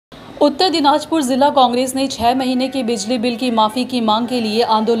उत्तर दिनाजपुर जिला कांग्रेस ने 6 महीने के बिजली बिल की माफी की मांग के लिए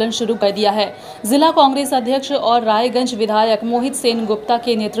आंदोलन शुरू कर दिया है। जिला कांग्रेस अध्यक्ष और रायगंज विधायक मोहित सेन गुप्ता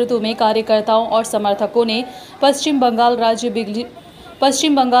के नेतृत्व में कार्यकर्ताओं और समर्थकों ने पश्चिम बंगाल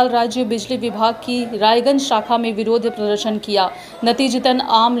राज्य बिजली विभाग की रायगंज शाखा में विरोध प्रदर्शन किया। नतीजतन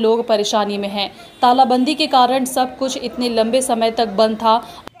आम लोग परेशानी में हैं। तालाबंदी के कारण सब कुछ इतने लंबे समय तक बंद था,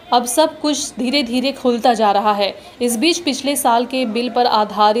 अब सब कुछ धीरे धीरे खुलता जा रहा है। इस बीच पिछले साल के बिल पर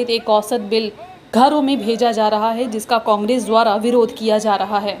आधारित एक औसत बिल घरों में भेजा जा रहा है, जिसका कांग्रेस द्वारा विरोध किया जा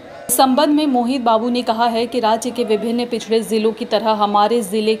रहा है। इस संबंध में मोहित बाबू ने कहा है कि राज्य के विभिन्न पिछड़े जिलों की तरह हमारे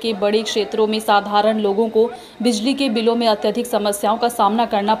जिले के बड़े क्षेत्रों में साधारण लोगों को बिजली के बिलों में अत्यधिक समस्याओं का सामना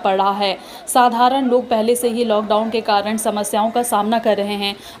करना पड़ रहा है। साधारण लोग पहले से ही लॉकडाउन के कारण समस्याओं का सामना कर रहे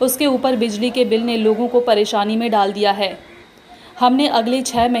हैं, उसके ऊपर बिजली के बिल ने लोगों को परेशानी में डाल दिया है। हमने अगले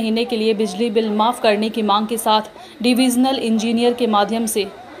 6 महीने के लिए बिजली बिल माफ़ करने की मांग के साथ डिविजनल इंजीनियर के माध्यम से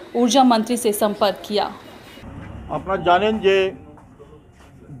ऊर्जा मंत्री से संपर्क किया। अपना जानें जे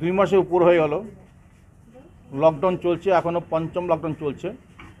 2 मासेर ऊपर हो गल लकडाउन चलছে, एखोनो पंचम लकडाउन चलছে।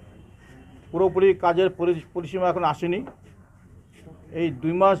 पुरोपुरी काजेर परिसीमा एखोनो आसेনি। এই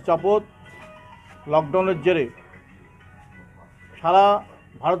 2 मास যাবত लकडाउনের জেরে সারা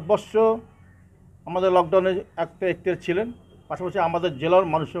ভারতবর্ষ আমাদের লকডাউনে একটা ছিলেন। পাশাপাশি আমাদের জেলার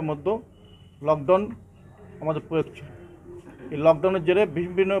মানুষের মধ্যে লকডাউন আমাদের প্রয়োগ ছিল। এই লকডাউনের জেরে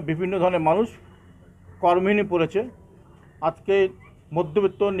বিভিন্ন ধরনের মানুষ কর্মহীন পড়েছে। আজকে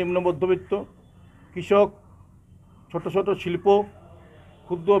মধ্যবিত্ত, নিম্ন মধ্যবিত্ত, কৃষক, ছোট ছোট শিল্প,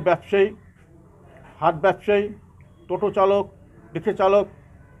 ক্ষুদ্র ব্যবসায়ী, হাট ব্যবসায়ী, টোটো চালক, রিক্সা চালক,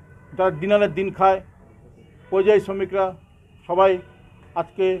 যারা দিনানের দিন খায়, পরিযায়ী শ্রমিকরা সবাই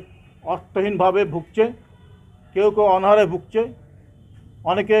আজকে অর্থহীনভাবে ভুগছে। কেউ কেউ অনাহারে ভুগছে।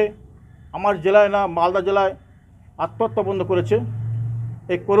 অনেকে আমার জেলায় না মালদা জেলায় আত্মহত্যা বন্ধ করেছে।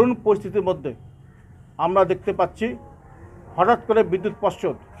 এই করুণ পরিস্থিতির মধ্যে আমরা দেখতে পাচ্ছি হঠাৎ করে বিদ্যুৎ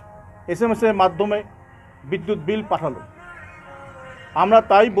পর্ষদ SMS-এর মাধ্যমে বিদ্যুৎ বিল পাঠালো। আমরা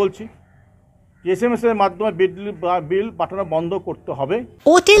তাই বলছি SMS-এর মাধ্যমে বিল পাঠানো বন্ধ করতে হবে।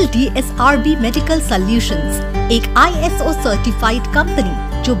 होटल DSRB मेडिकल सॉल्यूशंस एक ISO सर्टिफाइड कंपनी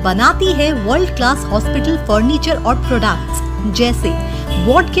जो बनाती है वर्ल्ड क्लास हॉस्पिटल फर्नीचर और प्रोडक्ट्स जैसे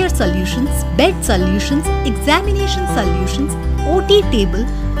ward care solutions, bed solutions, examination solutions, OT table,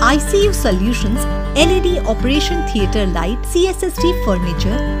 ICU solutions, LED operation theatre light, CSST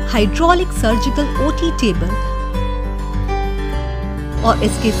furniture, hydraulic surgical OT table और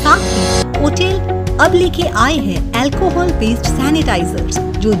इसके साथ ही hotel अब लेके आए हैं अल्कोहल बेस्ड सैनिटाइजर्स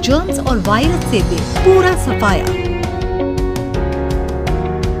जो जर्म्स और वायरस से भी पूरा सफाया।